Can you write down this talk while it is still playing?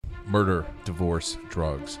Murder, divorce,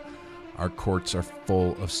 drugs. Our courts are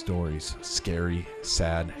full of stories, scary,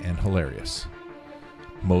 sad, and hilarious.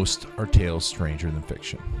 Most are tales stranger than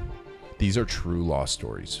fiction. These are true law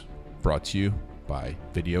stories, brought to you by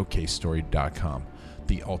VideoCaseStory.com,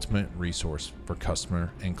 the ultimate resource for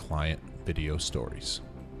customer and client video stories.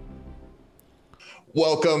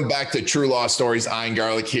 Welcome back to True Law Stories. Ian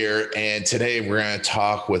Garlic here, and today we're going to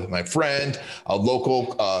talk with my friend, a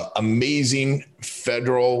local, amazing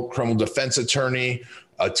federal criminal defense attorney,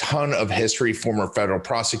 a ton of history, former federal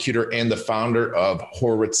prosecutor, and the founder of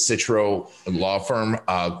Horowitz Citro law firm,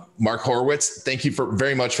 Mark Horowitz. Thank you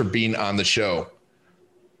very much for being on the show.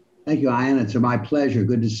 Thank you, Ian. It's my pleasure.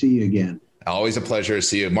 Good to see you again. Always a pleasure to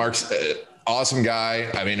see you. Mark's an awesome guy.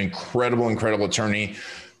 I mean, incredible attorney.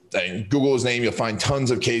 Google his name, you'll find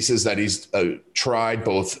tons of cases that he's tried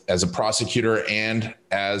both as a prosecutor and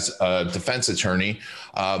as a defense attorney.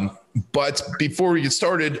 But before we get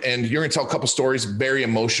started, and you're going to tell a couple stories, very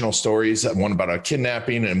emotional stories, one about a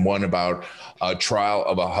kidnapping and one about a trial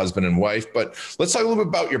of a husband and wife. But let's talk a little bit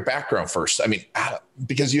about your background first. I mean,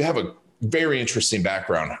 because you have a very interesting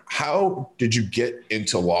background. How did you get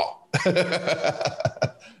into law?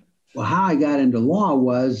 Well, how I got into law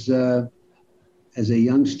was as a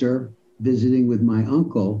youngster visiting with my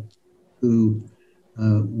uncle, who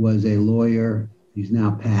was a lawyer. He's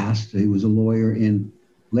now passed. He was a lawyer in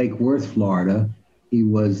Lake Worth, Florida. He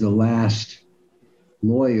was the last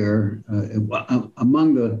lawyer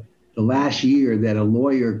among the last year that a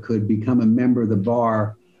lawyer could become a member of the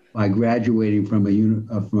bar by graduating from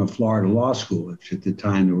a Florida law school, which at the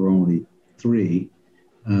time there were only three.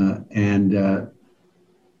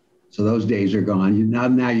 So those days are gone.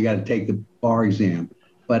 Now you got to take the bar exam.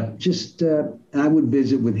 But just I would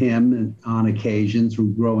visit with him on occasion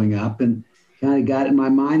through growing up, and kind of got in my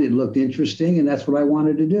mind. It looked interesting, and that's what I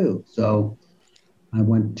wanted to do. So I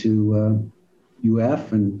went to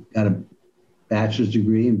UF and got a bachelor's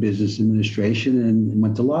degree in business administration and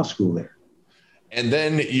went to law school there. And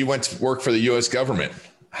then you went to work for the U.S. government.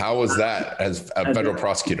 How was that as a federal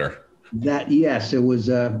prosecutor? Yes, it was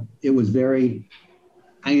very.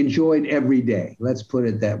 I enjoyed every day. Let's put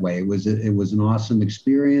it that way. It was an awesome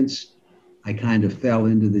experience. I kind of fell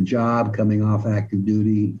into the job coming off active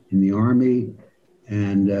duty in the Army,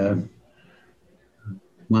 and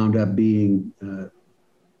wound up being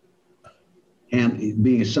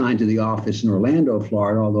assigned to the office in Orlando,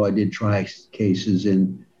 Florida. Although I did try cases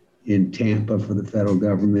in Tampa for the federal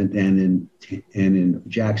government and in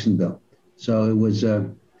Jacksonville. So it was.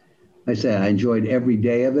 Like I said, I enjoyed every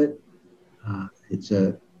day of it. It's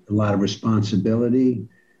a lot of responsibility.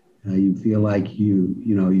 You feel like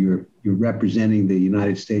you're representing the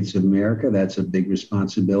United States of America. That's a big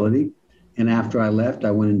responsibility. And after I left,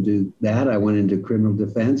 I went into criminal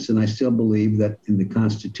defense, and I still believe that in the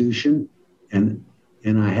Constitution, and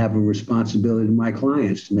I have a responsibility to my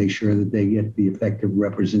clients to make sure that they get the effective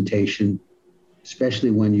representation, especially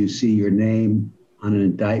when you see your name on an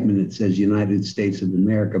indictment that says United States of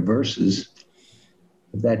America versus.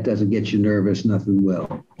 If that doesn't get you nervous, nothing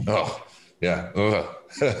will. Oh, yeah.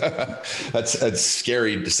 That's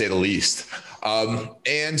scary to say the least.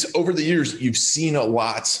 And over the years, you've seen a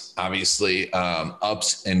lot, obviously,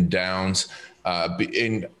 ups and downs.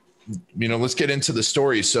 And, let's get into the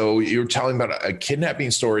story. So you were telling about a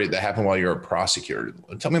kidnapping story that happened while you were a prosecutor.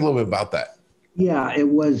 Tell me a little bit about that. Yeah, it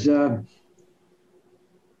was.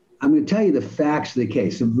 I'm going to tell you the facts of the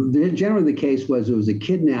case. Generally, the case was it was a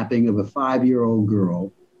kidnapping of a 5-year-old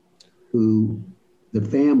girl who the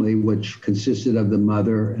family, which consisted of the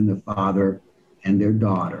mother and the father and their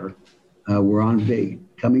daughter, were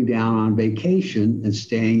coming down on vacation and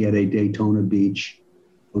staying at a Daytona Beach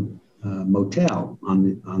motel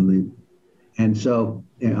and so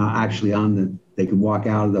actually they could walk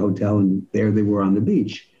out of the hotel and there they were on the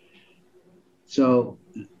beach. So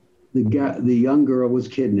the young girl was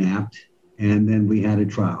kidnapped, and then we had a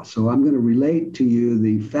trial. So I'm going to relate to you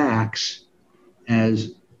the facts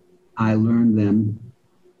as I learned them,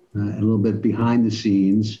 a little bit behind the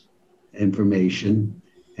scenes information.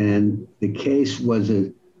 And the case was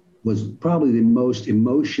probably the most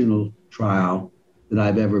emotional trial that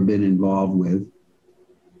I've ever been involved with.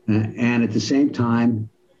 And at the same time,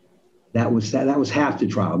 that was half the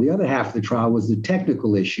trial. The other half of the trial was the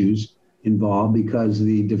technical issues involved because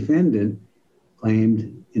the defendant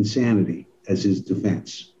claimed insanity as his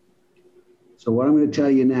defense. So what I'm going to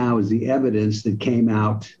tell you now is the evidence that came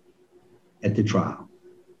out at the trial.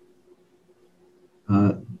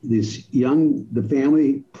 The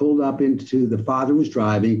family pulled up into, the father was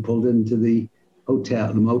driving, pulled into the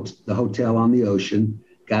hotel, the hotel on the ocean,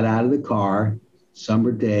 got out of the car,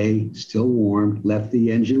 summer day, still warm, left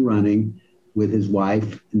the engine running with his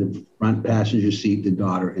wife in the front passenger seat, the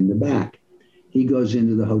daughter in the back. He goes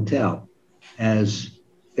into the hotel. As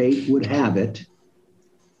fate would have it,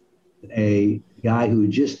 a guy who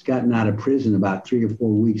had just gotten out of prison about 3 or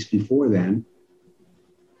 4 weeks before then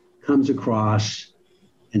comes across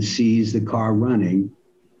and sees the car running,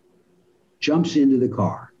 jumps into the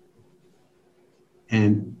car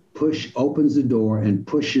and opens the door and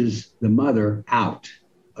pushes the mother out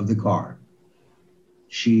of the car.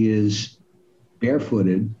 She is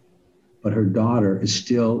barefooted, but her daughter is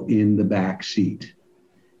still in the back seat.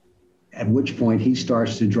 At which point he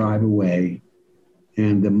starts to drive away,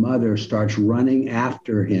 and the mother starts running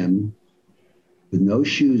after him with no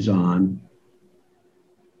shoes on,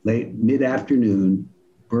 late mid-afternoon,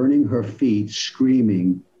 burning her feet,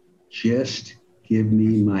 screaming, "Just give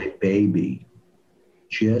me my baby.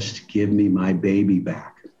 Just give me my baby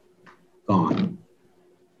back." Gone.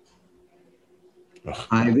 Ugh.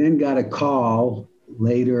 I then got a call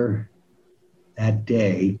later that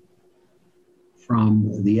day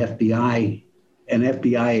from the FBI, an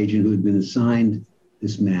FBI agent who had been assigned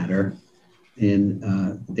this matter in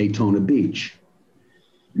Daytona Beach.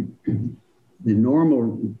 The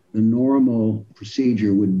normal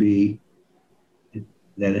procedure would be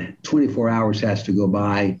that 24 hours has to go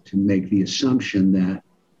by to make the assumption that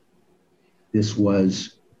there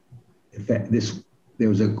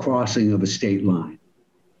was a crossing of a state line.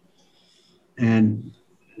 And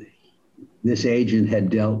this agent had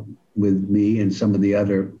dealt with me and some of the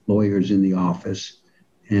other lawyers in the office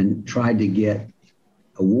and tried to get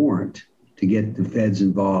a warrant to get the feds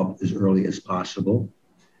involved as early as possible.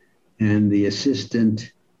 And the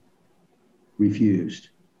assistant refused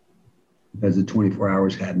because the 24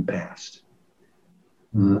 hours hadn't passed.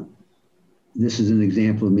 This is an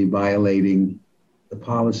example of me violating the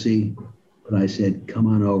policy, but I said, come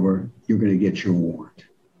on over, you're going to get your warrant.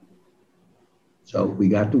 So we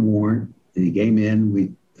got the warrant, and he came in,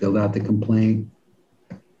 we filled out the complaint,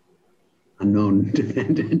 unknown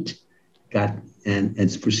defendant, and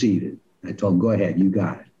it's proceeded. I told him, go ahead, you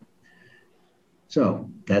got it. So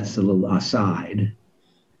that's a little aside.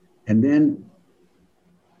 And then,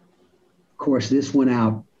 of course, this went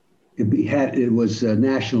out. It was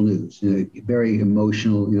national news, very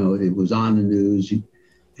emotional. It was on the news,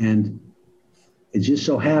 and it just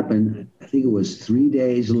so happened. I think it was 3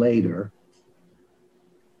 days later,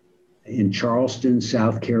 in Charleston,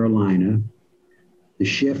 South Carolina, the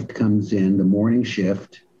shift comes in, the morning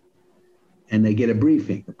shift, and they get a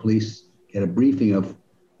briefing. The police get a briefing of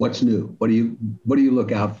what's new. What do you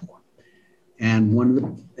look out for? And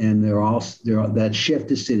that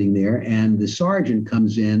shift is sitting there, and the sergeant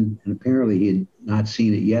comes in, and apparently he had not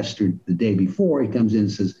seen it the day before. He comes in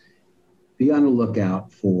and says, be on the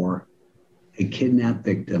lookout for a kidnapped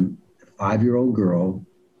victim, a 5-year-old girl,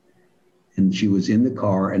 and she was in the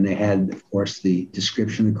car, and they had, of course, the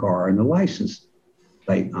description of the car and the license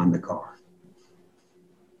plate on the car.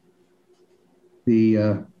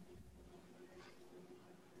 The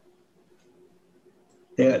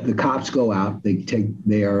cops go out,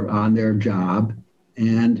 they are on their job,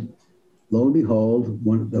 and lo and behold,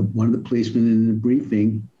 one of the policemen in the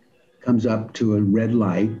briefing comes up to a red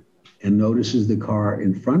light and notices the car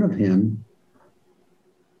in front of him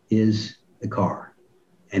is the car.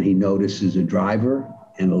 And he notices a driver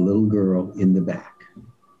and a little girl in the back.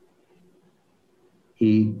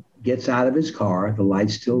 He gets out of his car, the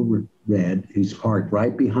light's still red, he's parked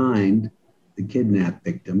right behind the kidnapped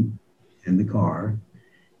victim in the car.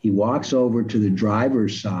 He walks over to the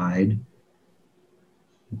driver's side,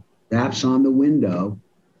 taps on the window,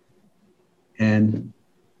 and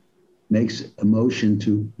makes a motion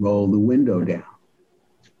to roll the window down,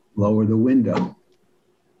 lower the window.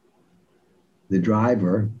 The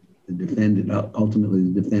driver, the defendant, ultimately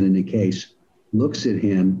the defendant in the case, looks at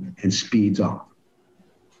him and speeds off.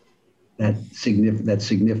 That's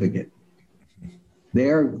significant.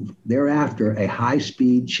 Thereafter, a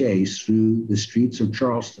high-speed chase through the streets of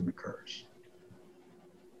Charleston occurs.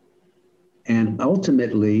 And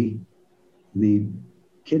ultimately, the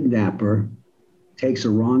kidnapper takes a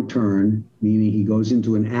wrong turn, meaning he goes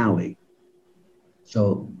into an alley.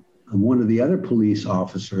 So one of the other police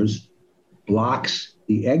officers blocks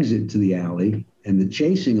the exit to the alley, and the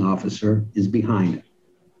chasing officer is behind it.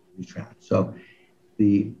 He's trapped. So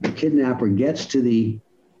the kidnapper gets to the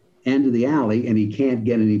end of the alley, and he can't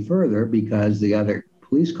get any further because the other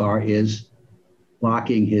police car is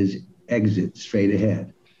blocking his exit straight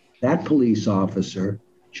ahead. That police officer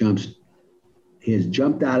has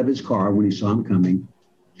jumped out of his car when he saw him coming,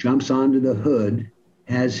 jumps onto the hood,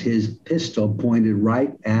 has his pistol pointed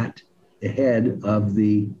right at the head of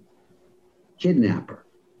the kidnapper.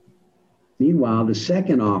 Meanwhile, the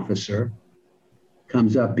second officer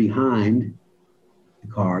comes up behind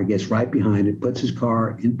the car, gets right behind it, puts his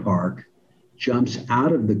car in park, jumps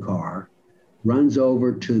out of the car, runs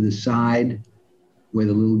over to the side where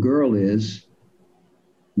the little girl is,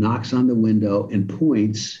 knocks on the window and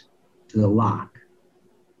points to the lock.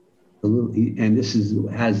 And this is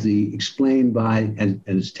as the explained by and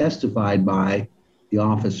is testified by the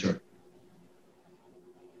officer.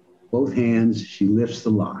 Both hands, she lifts the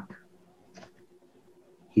lock.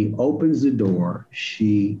 He opens the door.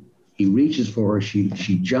 He reaches for her.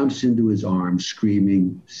 She jumps into his arms,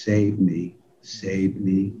 screaming, "Save me, save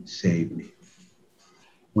me, save me."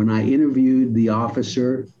 When I interviewed the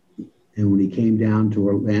officer and when he came down to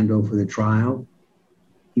Orlando for the trial,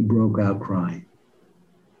 he broke out crying.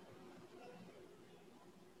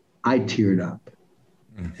 I teared up,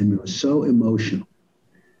 and it was so emotional.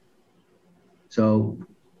 So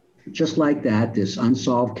just like that, this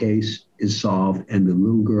unsolved case is solved and the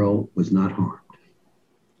little girl was not harmed.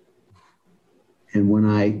 And when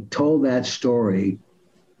I told that story,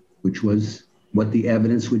 which was what the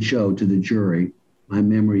evidence would show to the jury, my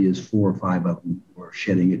memory is 4 or 5 of them were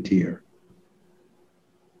shedding a tear.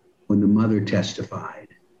 When the mother testified,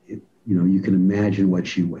 you can imagine what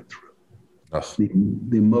she went through.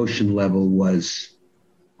 The emotion level was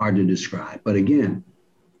hard to describe. But again,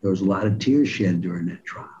 there was a lot of tears shed during that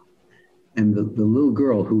trial. And the little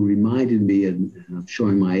girl who reminded me, and I'm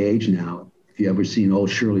showing my age now, if you ever seen old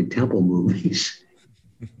Shirley Temple movies,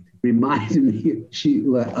 reminded me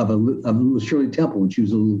of a little Shirley Temple when she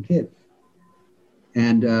was a little kid.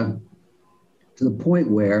 And to the point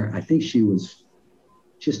where I think she was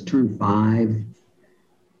just turned 5.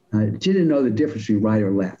 She didn't know the difference between right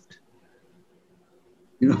or left.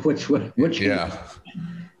 You know, which yeah.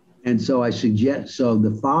 And so so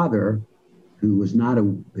the father,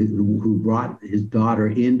 who brought his daughter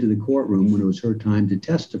into the courtroom when it was her time to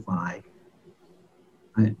testify,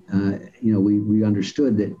 we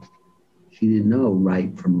understood that she didn't know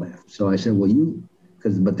right from left. So I said,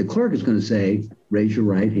 but the clerk is going to say, raise your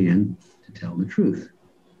right hand to tell the truth.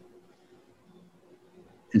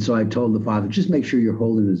 And so I told the father, just make sure you're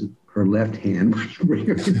holding her left hand when you bring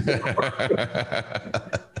her in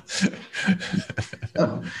the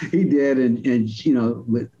So he did, and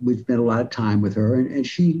we spent a lot of time with her, and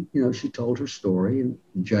she told her story, and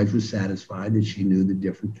the judge was satisfied that she knew the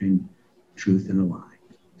difference between truth and a lie.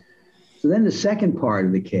 So then the second part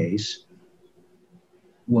of the case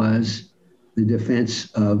was the defense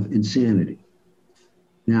of insanity.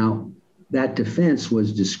 Now, that defense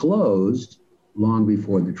was disclosed long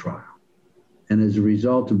before the trial. And as a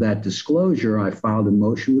result of that disclosure, I filed a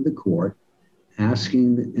motion with the court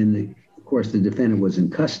asking, of course, the defendant was in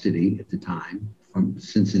custody at the time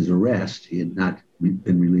since his arrest. He had not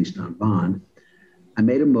been released on bond. I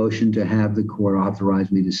made a motion to have the court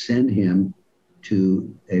authorize me to send him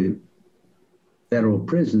to a federal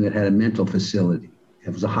prison that had a mental facility.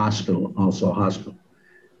 It was also a hospital,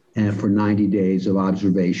 and for 90 days of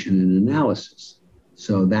observation and analysis.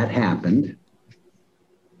 So that happened.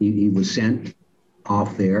 He was sent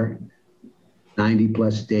off there. 90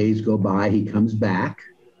 plus days go by, he comes back.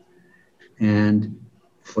 And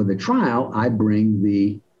for the trial, I bring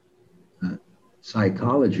the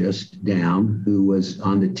psychologist down who was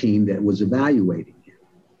on the team that was evaluating him.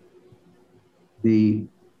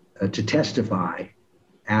 To testify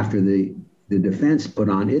after the defense put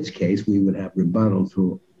on its case, we would have rebuttal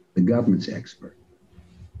through the government's expert.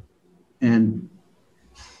 And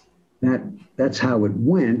that's how it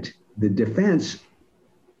went. The defense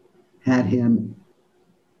had him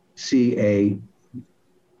see a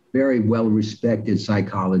very well-respected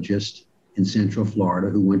psychologist in Central Florida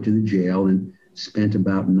who went to the jail and spent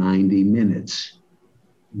about 90 minutes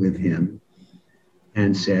with him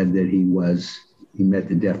and said that he met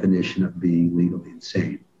the definition of being legally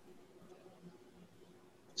insane.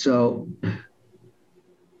 So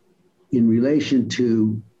in relation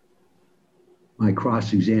to my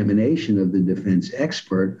cross-examination of the defense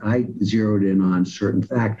expert, I zeroed in on certain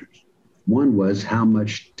factors. One was, how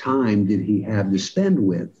much time did he have to spend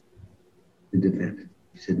with the defendant?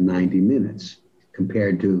 He said 90 minutes,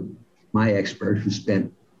 compared to my expert who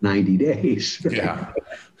spent 90 days. Yeah.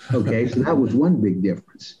 Okay, so that was one big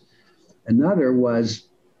difference. Another was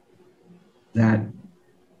that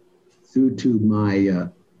through to my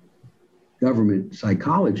government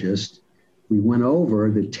psychologist, we went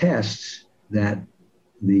over the tests that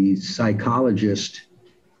the psychologist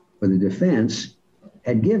for the defense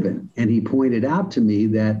had given. And he pointed out to me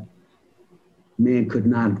that man could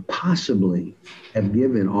not possibly have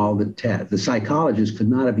given all the tests. The psychologist could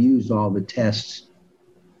not have used all the tests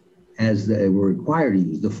as they were required to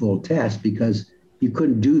use, the full test, because you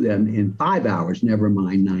couldn't do them in 5 hours, never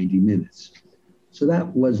mind 90 minutes. So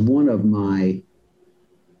that was one of my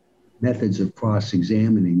methods of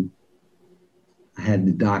cross-examining. I had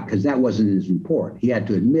the doc, because that wasn't in his report. He had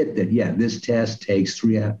to admit that, yeah, this test takes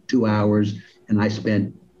 2 hours, and I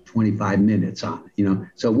spent 25 minutes on it,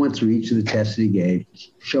 So I went through each of the tests that he gave,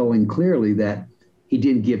 showing clearly that he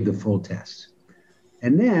didn't give the full test.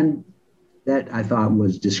 And then that I thought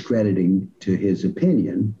was discrediting to his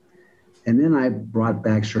opinion. And then I brought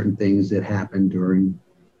back certain things that happened during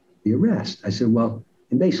the arrest. I said, well,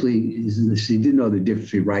 and basically he didn't know the difference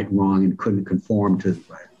between right and wrong and couldn't conform to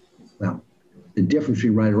right. Well, the difference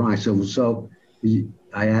between right and wrong. So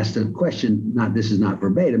I asked a question, this is not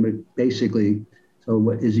verbatim, but basically, so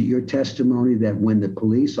what is it your testimony that when the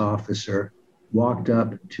police officer walked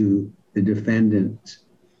up to the defendant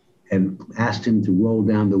and asked him to roll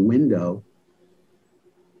down the window,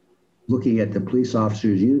 looking at the police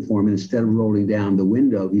officer's uniform, and instead of rolling down the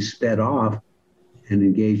window, he sped off and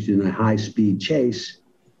engaged in a high-speed chase?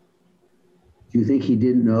 Do you think he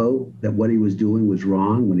didn't know that what he was doing was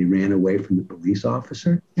wrong when he ran away from the police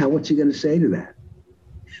officer? Now, what's he going to say to that?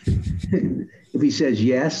 If he says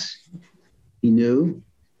yes, he knew,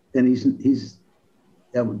 then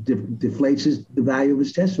that deflates the value of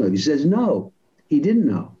his testimony. If he says no, he didn't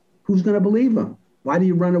know, who's going to believe him? Why do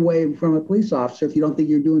you run away from a police officer if you don't think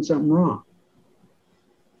you're doing something wrong?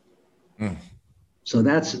 Mm. So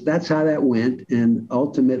that's how that went. And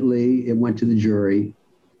ultimately, it went to the jury.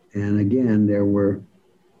 And again, there were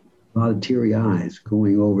a lot of teary eyes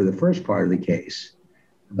going over the first part of the case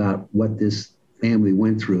about what this family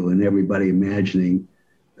went through, and everybody imagining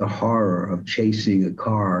the horror of chasing a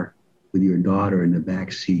car with your daughter in the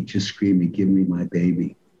back seat, just screaming, "Give me my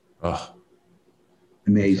baby." Oh.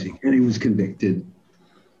 Amazing. And he was convicted.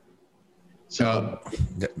 So,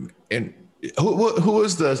 and who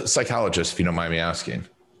was the psychologist, if you don't mind me asking?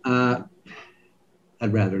 I'd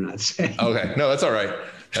rather not say. Okay. No, that's all right.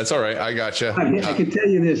 That's all right. I gotcha. I can tell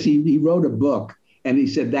you this. He wrote a book, and he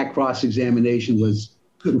said that cross-examination was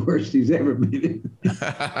the worst he's ever been in.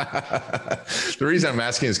 The reason I'm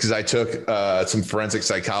asking is because I took some forensic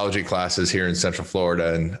psychology classes here in Central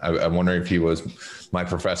Florida, and I'm wondering if he was my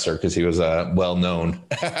professor, because he was well known.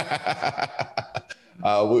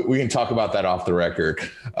 We can talk about that off the record.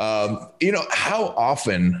 How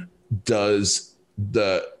often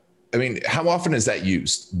how often is that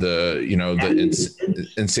used? The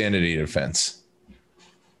insanity defense.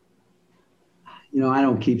 I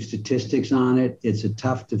don't keep statistics on it. It's a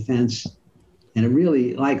tough defense. And it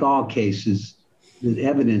really, like all cases, the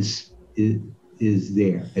evidence is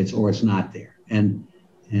there. It's not there. And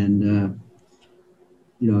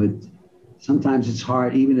sometimes it's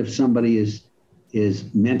hard, even if somebody is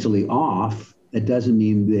mentally off, that doesn't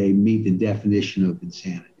mean they meet the definition of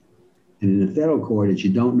insanity. And in the federal court, if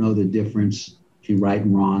you don't know the difference between right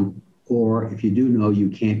and wrong, or if you do know, you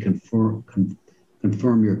can't confirm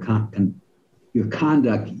your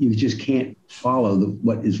conduct, you just can't follow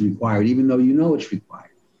what is required, even though you know it's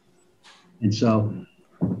required. And so,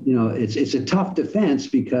 it's a tough defense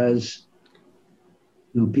because,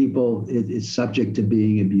 people, it's subject to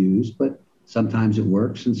being abused, but sometimes it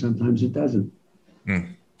works and sometimes it doesn't.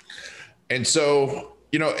 Mm. And so,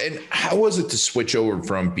 and how was it to switch over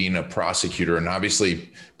from being a prosecutor and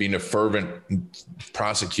obviously being a fervent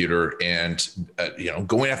prosecutor and,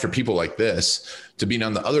 going after people like this, to being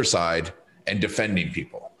on the other side and defending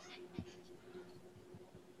people?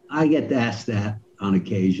 I get asked that on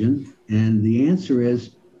occasion. And the answer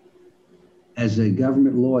is, as a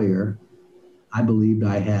government lawyer, I believed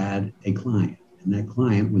I had a client, and that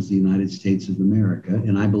client was the United States of America.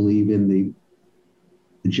 And I believe in the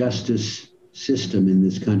justice system in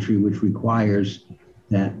this country, which requires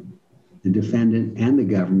that the defendant and the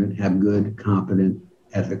government have good, competent,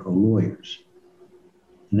 ethical lawyers.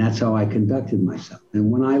 And that's how I conducted myself.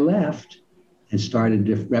 And when I left and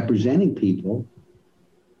started representing people,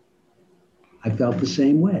 I felt the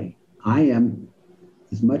same way. I am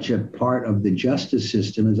as much a part of the justice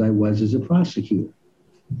system as I was as a prosecutor.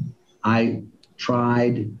 I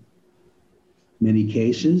tried many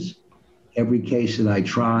cases. Every case that I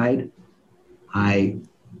tried, I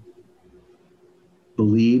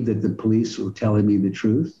believed that the police were telling me the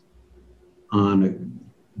truth. On a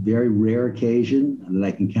very rare occasion that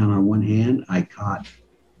I can count on one hand, I caught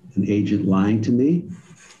an agent lying to me,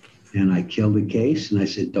 and I killed a case, and I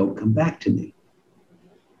said, "Don't come back to me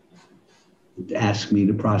to ask me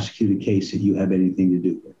to prosecute a case that you have anything to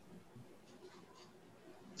do with."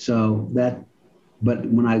 So that But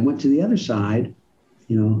when I went to the other side,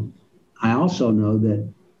 I also know that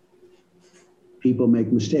people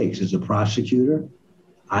make mistakes. As a prosecutor,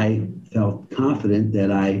 I felt confident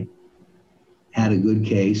that I had a good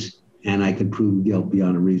case and I could prove guilt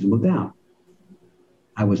beyond a reasonable doubt.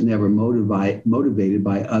 I was never motivated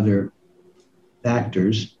by other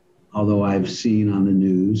factors, although I've seen on the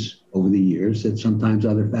news over the years that sometimes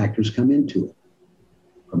other factors come into it.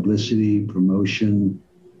 Publicity, promotion,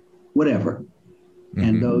 whatever.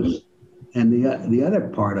 Mm-hmm. And the other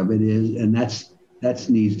part of it is, and that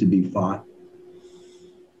needs to be fought.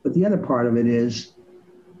 But the other part of it is,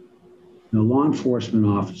 law enforcement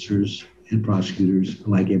officers and prosecutors are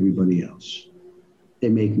like everybody else. They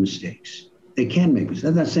make mistakes. They can make mistakes.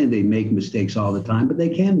 I'm not saying they make mistakes all the time, but they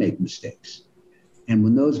can make mistakes. And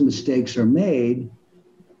when those mistakes are made,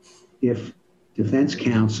 if defense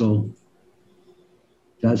counsel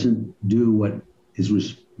doesn't do what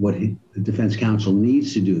the defense counsel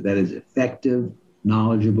needs to do, that is effective,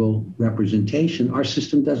 knowledgeable representation, our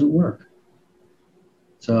system doesn't work.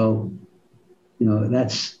 So,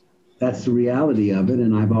 that's the reality of it,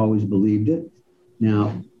 and I've always believed it.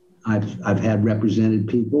 Now, I've had represented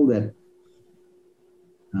people that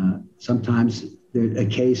sometimes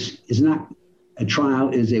a trial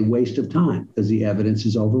is a waste of time because the evidence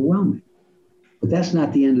is overwhelming. But that's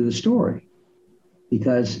not the end of the story,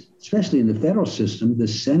 because especially in the federal system, the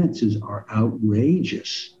sentences are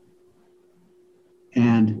outrageous.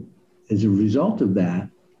 And as a result of that,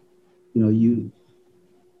 you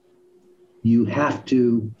have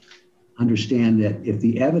to understand that if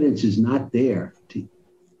the evidence is not there,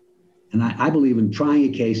 and I believe in trying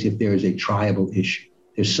a case if there is a triable issue.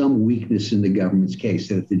 There's some weakness in the government's case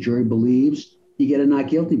that if the jury believes, you get a not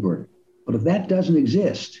guilty verdict. But if that doesn't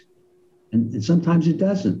exist, and sometimes it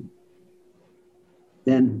doesn't,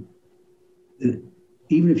 then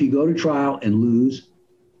even if you go to trial and lose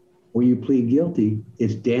or you plead guilty,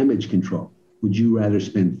 it's damage control. Would you rather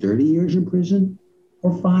spend 30 years in prison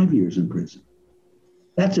or 5 years in prison?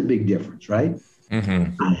 That's a big difference, right?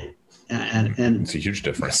 Mm-hmm. And it's a huge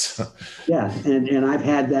difference. Yeah, and I've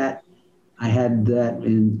had that. I had that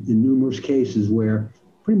in numerous cases where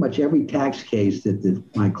pretty much every tax case that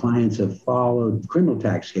my clients have followed, criminal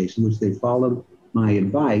tax case in which they followed my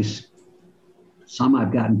advice, some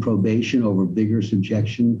I've gotten probation over vigorous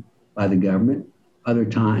objection by the government, other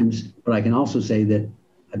times, but I can also say that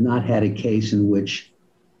I've not had a case in which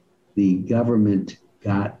the government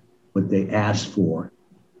got what they asked for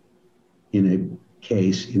in a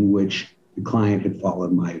case in which the client had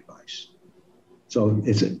followed my advice. So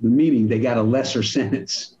the meaning they got a lesser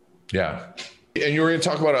sentence. Yeah. And you were going to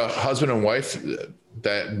talk about a husband and wife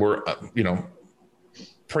that were,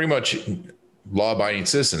 pretty much law-abiding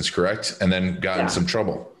citizens, correct? And then got in some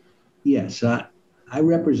trouble. Yes. I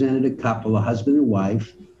represented a couple, a husband and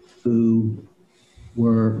wife, who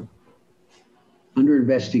were under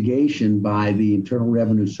investigation by the Internal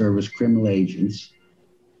Revenue Service criminal agents.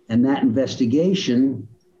 And that investigation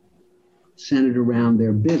centered around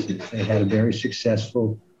their business. They had a very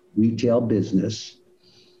successful retail business.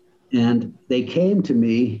 And they came to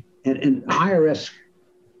me, and IRS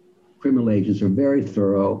criminal agents are very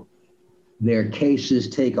thorough. Their cases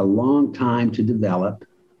take a long time to develop.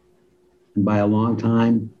 And by a long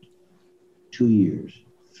time, 2 years,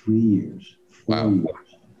 3 years, 4 years.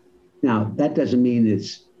 Now, that doesn't mean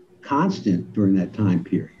it's constant during that time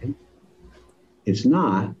period. It's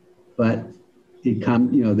not, but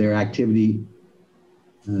their activity,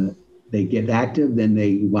 they get active, then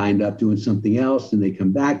they wind up doing something else, and they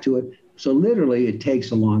come back to it. So literally, it takes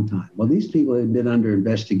a long time. Well, these people had been under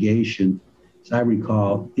investigation, as I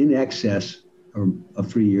recall, in excess of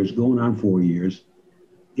 3 years, going on 4 years,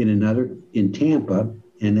 in Tampa,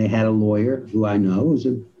 and they had a lawyer who I know was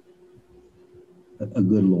a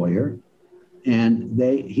good lawyer, and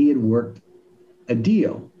he had worked a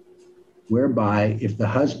deal whereby if the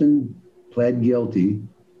husband pled guilty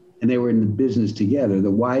and they were in the business together, the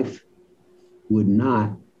wife would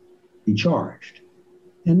not be charged.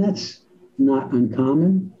 And that's not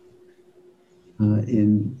uncommon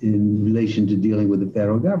in relation to dealing with the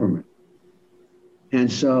federal government. And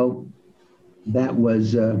so that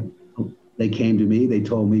was, they came to me, they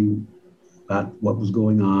told me about what was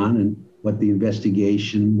going on and what the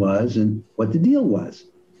investigation was and what the deal was.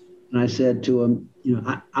 And I said to him,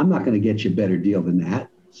 I'm not going to get you a better deal than that.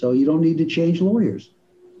 So you don't need to change lawyers.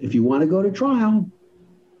 If you want to go to trial,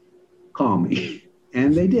 call me.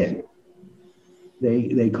 And they did.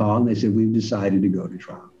 They called and they said, we've decided to go to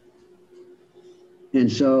trial. And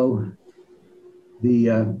so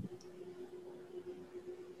the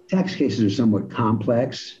tax cases are somewhat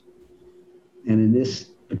complex. And in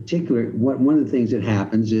this particular, one of the things that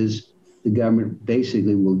happens is the government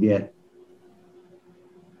basically will get,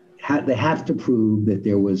 they have to prove that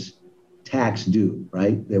there was tax due,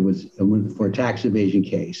 right? There was, for a tax evasion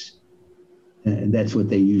case. And that's what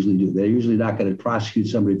they usually do. They're usually not going to prosecute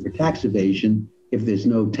somebody for tax evasion if there's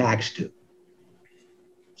no tax due.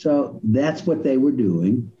 So that's what they were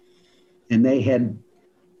doing. And they had,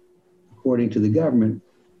 according to the government,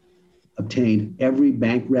 obtained every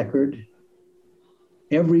bank record,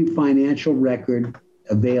 every financial record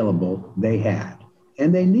available they had.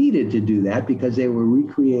 And they needed to do that because they were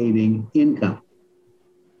recreating income.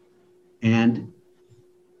 And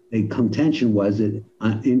the contention was that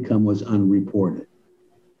income was unreported.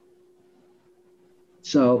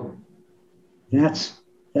 So that's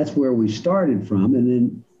where we started from. And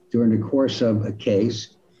then during the course of a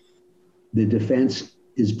case, the defense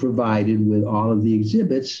is provided with all of the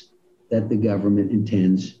exhibits that the government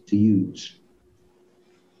intends to use.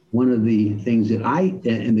 One of the things that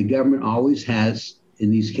and the government always has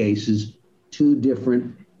in these cases, two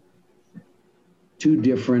different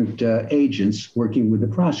agents working with the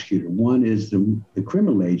prosecutor. One is the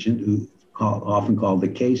criminal agent, who often called the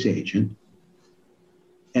case agent,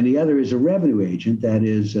 and the other is a revenue agent, that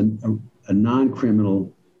is a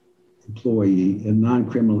non-criminal employee, a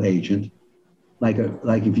non-criminal agent, like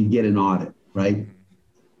if you get an audit, right?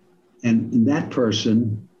 And that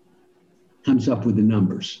person comes up with the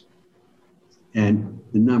numbers. And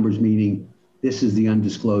the numbers meaning this is the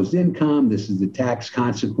undisclosed income, this is the tax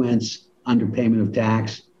consequence, underpayment of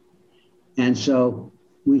tax. And so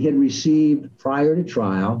we had received, prior to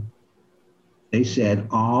trial, they said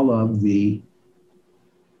all of the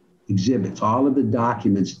exhibits, all of the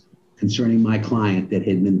documents concerning my client that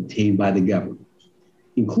had been obtained by the government,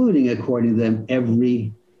 including, according to them,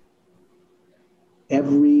 every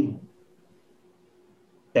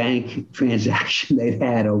bank transaction they've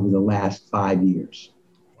had over the last 5 years.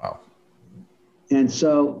 Wow. And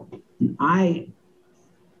so I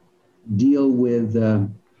deal with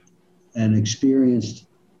an experienced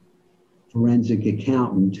forensic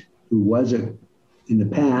accountant who was in the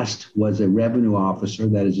past was a revenue officer,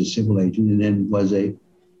 that is a civil agent, and then was a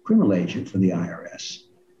criminal agent for the IRS.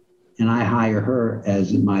 And I hire her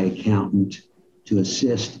as my accountant to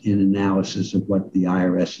assist in analysis of what the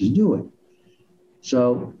IRS is doing.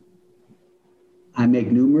 So I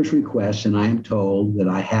make numerous requests, and I am told that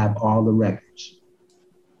I have all the records.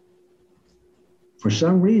 For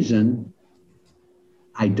some reason,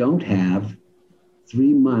 I don't have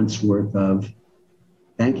 3 months worth of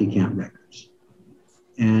bank account records.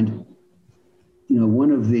 And,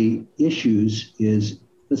 one of the issues is,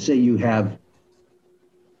 let's say you have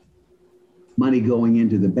money going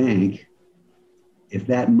into the bank. If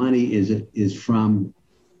that money is from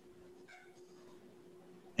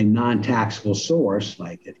a non-taxable source,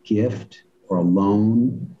 like a gift or a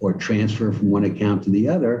loan or transfer from one account to the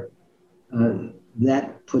other,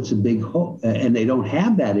 that puts a big hole, and they don't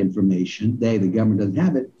have that information. The government doesn't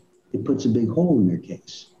have it. It puts a big hole in their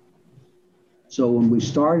case. So when we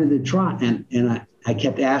started the trial, and I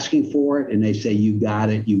kept asking for it, and they say, you got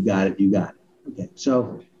it, you got it, you got it. Okay,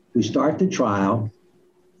 so we start the trial,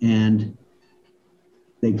 and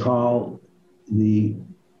they call the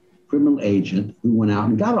criminal agent who went out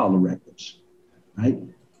and got all the records, right?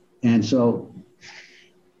 And so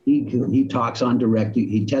he talks on direct,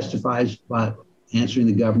 he testifies by answering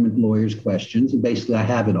the government lawyer's questions, and basically I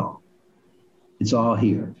have it all. It's all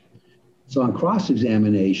here. So on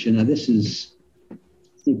cross-examination, now this is, I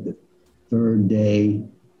think, the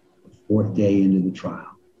fourth day into the trial.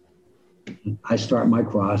 I start my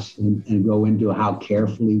cross and go into how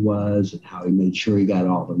careful he was and how he made sure he got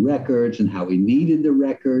all the records and how he needed the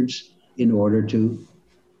records in order to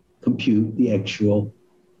compute the actual,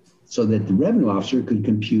 so that the revenue officer could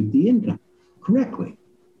compute the income correctly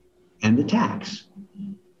and the tax.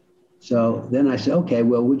 So then I said, okay,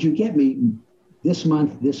 well, would you get me this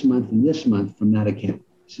month, and this month from that account?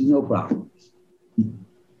 He said, no problem. You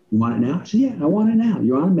want it now? I said, yeah, I want it now.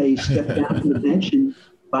 Your Honor, may you step down to the bench and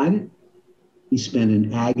find it? He spent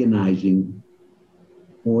an agonizing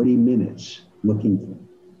 40 minutes looking for it.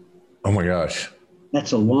 Oh my gosh.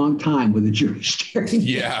 That's a long time with a jury staring.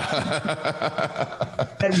 Yeah.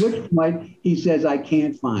 At which point he says, I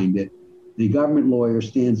can't find it. The government lawyer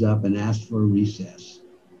stands up and asks for a recess.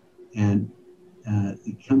 And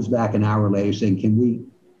he comes back an hour later saying, can we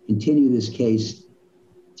continue this case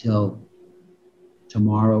till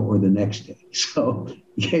tomorrow or the next day? So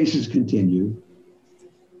the case is continued.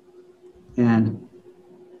 And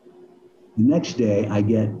the next day I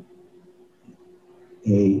get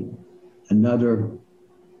another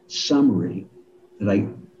summary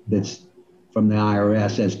that's from the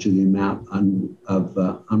IRS as to the amount of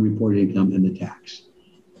unreported income and the tax.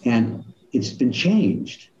 And it's been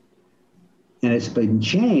changed. And it's been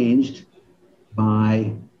changed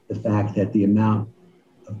by the fact that the amount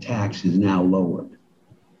of tax is now lowered.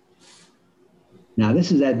 Now,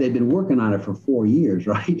 this is that they've been working on it for 4 years,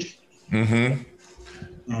 right? Mm-hmm.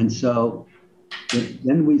 And so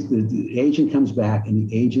then the agent comes back, and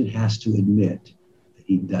the agent has to admit that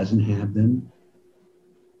he doesn't have them.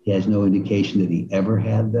 He has no indication that he ever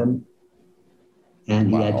had them. And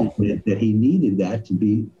he had to admit that he needed that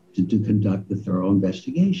to conduct the thorough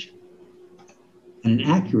investigation and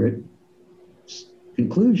an accurate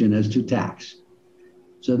conclusion as to tax.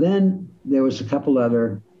 So then there was a couple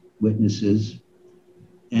other witnesses.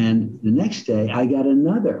 And the next day I got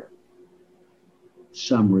another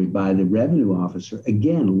summary by the revenue officer,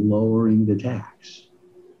 again, lowering the tax.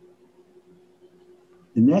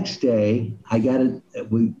 The next day I got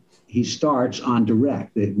he starts on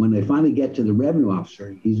direct. When they finally get to the revenue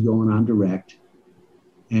officer, he's going on direct.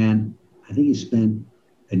 And I think he spent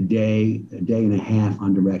a day and a half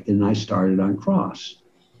on direct, and I started on cross.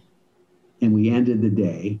 And we ended the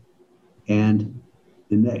day. And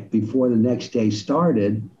before the next day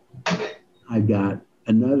started, I got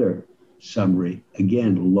another summary,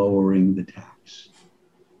 again, lowering the tax.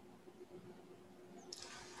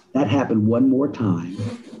 That happened one more time.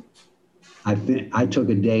 I took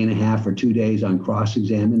a day and a half or 2 days on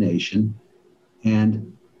cross-examination,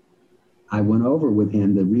 and I went over with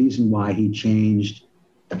him the reason why he changed.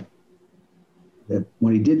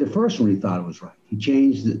 When he did the first one, he thought it was right. He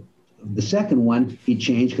changed the second one, he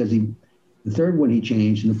changed because the third one he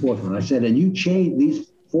changed, and the fourth one. I said, and you changed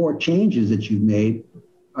these 4 changes that you've made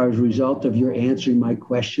are as a result of your answering my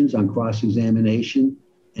questions on cross-examination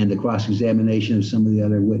and the cross-examination of some of the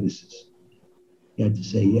other witnesses. He had to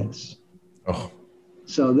say yes. Oh.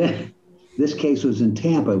 So then this case was in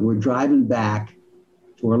Tampa. We're driving back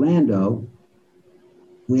to Orlando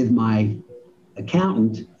with my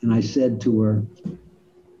accountant, and I said to her,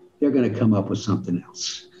 they're going to come up with something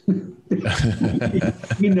else. You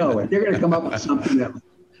know it. They're going to come up with something else.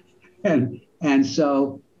 And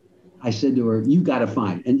so I said to her, you got to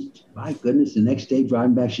find it. And my goodness, the next day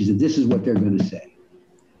driving back, she said, this is what they're going to say.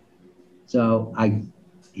 So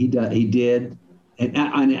he did. And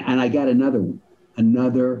I got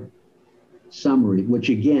another summary, which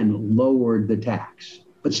again lowered the tax.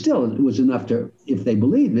 But still, it was enough to, if they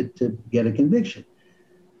believe it, to get a conviction.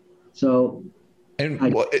 So.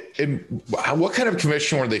 And what kind of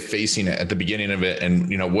conviction were they facing at the beginning of it?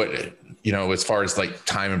 And, as far as like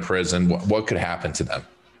time in prison, what could happen to them?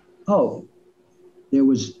 Oh, there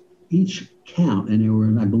was each count,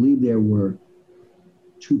 and I believe there were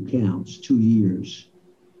 2 counts, 2 years,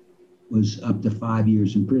 was up to 5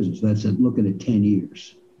 years in prison. So that's looking at 10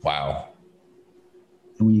 years. Wow.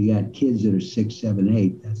 And when you got kids that are 6, 7,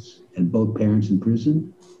 8, and both parents in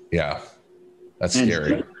prison. Yeah, that's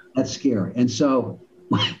scary. That's scary. And so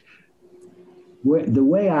the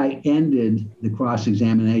way I ended the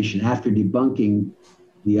cross-examination after debunking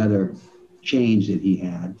the other change that he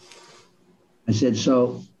had, I said,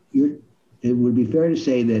 so it would be fair to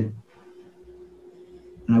say that,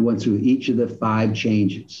 and I went through each of the 5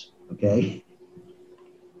 changes, okay?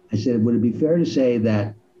 I said, would it be fair to say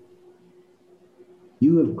that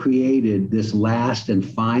you have created this last and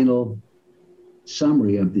final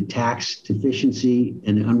summary of the tax deficiency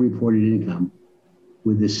and the unreported income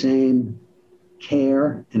with the same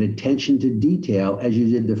care and attention to detail as you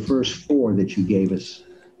did the first 4 that you gave us?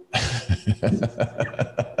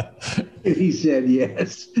 And he said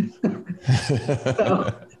yes.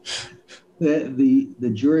 So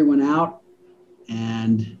the jury went out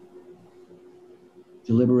and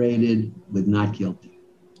deliberated with not guilty.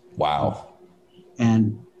 Wow.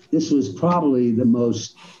 And this was probably the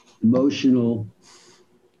most emotional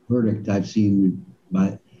verdict I've seen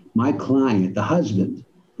by my client, the husband,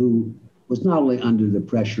 who was not only under the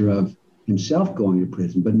pressure of himself going to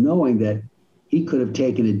prison, but knowing that he could have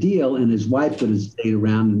taken a deal and his wife could have stayed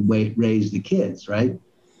around and raised the kids, right?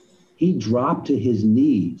 He dropped to his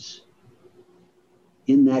knees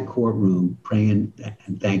in that courtroom praying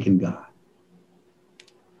and thanking God.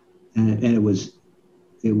 And it was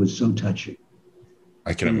so touching.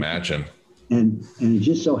 I can imagine. And it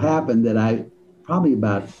just so happened that I probably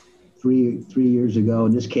about three years ago,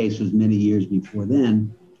 and this case was many years before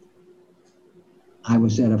then, I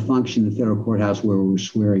was at a function in the federal courthouse where we were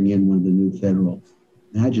swearing in one of the new federal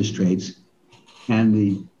magistrates, and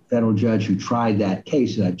the federal judge who tried that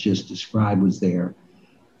case that I just described was there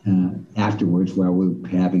afterwards, while we were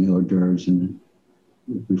having hors d'oeuvres and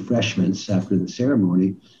refreshments after the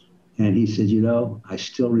ceremony. And he said, I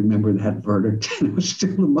still remember that verdict. And it was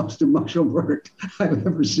still the most emotional verdict I've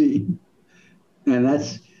ever seen. And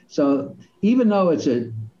that's so, even though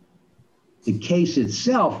the case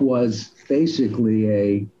itself was basically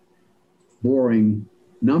a boring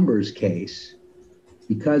numbers case,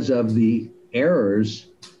 because of the errors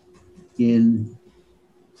in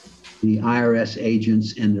the IRS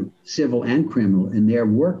agents and the civil and criminal in their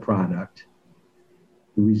work product,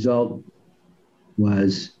 the result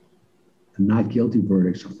was a not guilty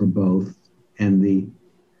verdicts for both. And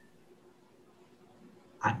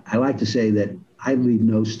I like to say that I leave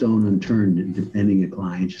no stone unturned in defending a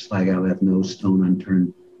client, just like I left no stone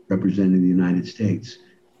unturned representing the United States.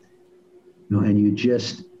 And you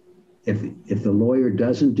just, if the lawyer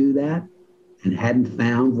doesn't do that and hadn't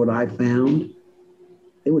found what I found,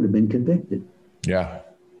 they would have been convicted. Yeah.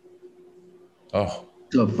 Oh.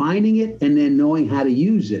 So finding it and then knowing how to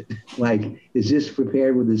use it, like, is this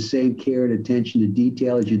prepared with the same care and attention to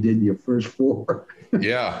detail as you did in your first four?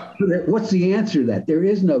 Yeah. What's the answer to that? There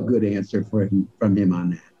is no good answer from him on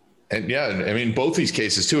that. And yeah, I mean, both these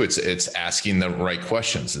cases too, it's asking the right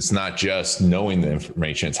questions. It's not just knowing the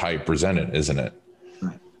information, it's how you present it, isn't it?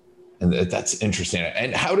 Right. And that's interesting.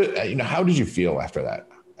 And how did you feel after that?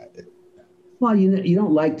 Well, you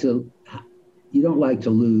don't like to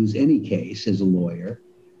lose any case as a lawyer.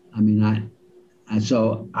 I mean,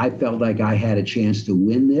 so I felt like I had a chance to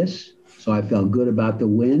win this. So I felt good about the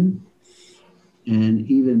win. And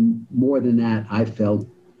even more than that, I felt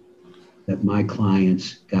that my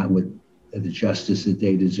clients got the justice that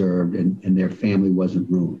they deserved, and their family wasn't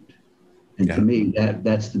ruined. And to me,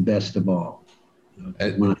 that's the best of all.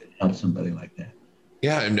 When I help somebody like that.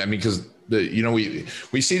 Yeah, I mean, because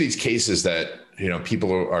we see these cases that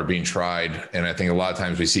people are being tried, and I think a lot of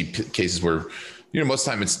times we see cases where most of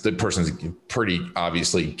the time it's the person's pretty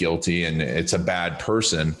obviously guilty and it's a bad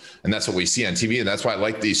person, and that's what we see on TV, and that's why I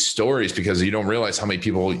like these stories, because you don't realize how many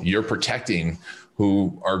people you're protecting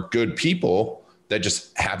who are good people that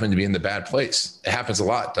just happen to be in the bad place. It happens a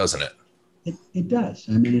lot, doesn't it? It does.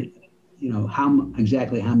 I mean,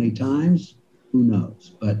 exactly how many times, who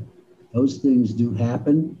knows? But those things do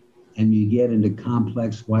happen, and you get into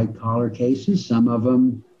complex white collar cases. Some of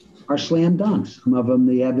them are slam dunks. Some of them,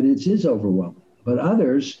 the evidence is overwhelming. But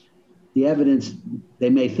others, they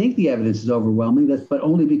may think the evidence is overwhelming, but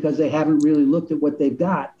only because they haven't really looked at what they've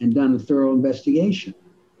got and done a thorough investigation.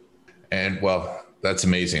 And well, that's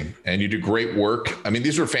amazing. And you do great work. I mean,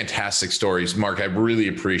 these were fantastic stories. Mark, I really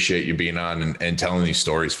appreciate you being on and telling these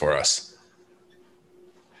stories for us.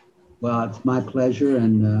 Well, it's my pleasure.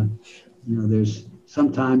 And, there's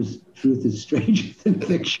sometimes truth is stranger than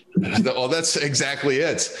fiction. Well, that's exactly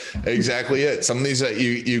it. Exactly it. Some of these that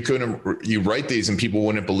you write these and people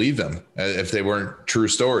wouldn't believe them if they weren't true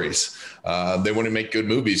stories. They wouldn't make good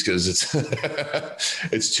movies because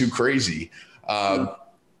it's too crazy.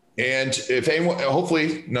 And if anyone,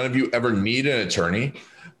 hopefully none of you ever need an attorney,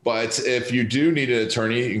 but if you do need an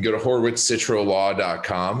attorney, you can go to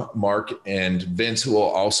HorowitzCitrolaw.com. Mark and Vince will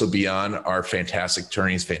also be on. Our fantastic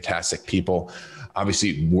attorneys, fantastic people,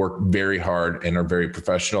 obviously work very hard and are very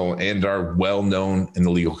professional and are well known in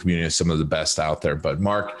the legal community as some of the best out there. But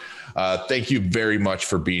Mark, thank you very much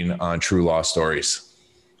for being on True Law Stories.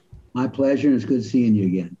 My pleasure. And it's good seeing you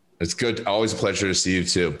again. It's good. Always a pleasure to see you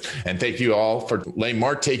too. And thank you all for letting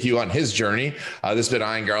Mark take you on his journey. This has been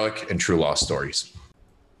Ian Garlic and True Law Stories.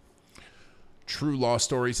 True Law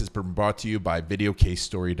Stories has been brought to you by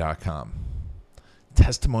VideoCaseStory.com.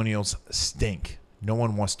 Testimonials stink. No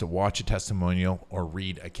one wants to watch a testimonial or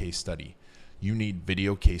read a case study. You need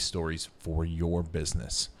video case stories for your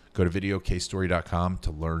business. Go to VideoCaseStory.com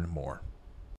to learn more.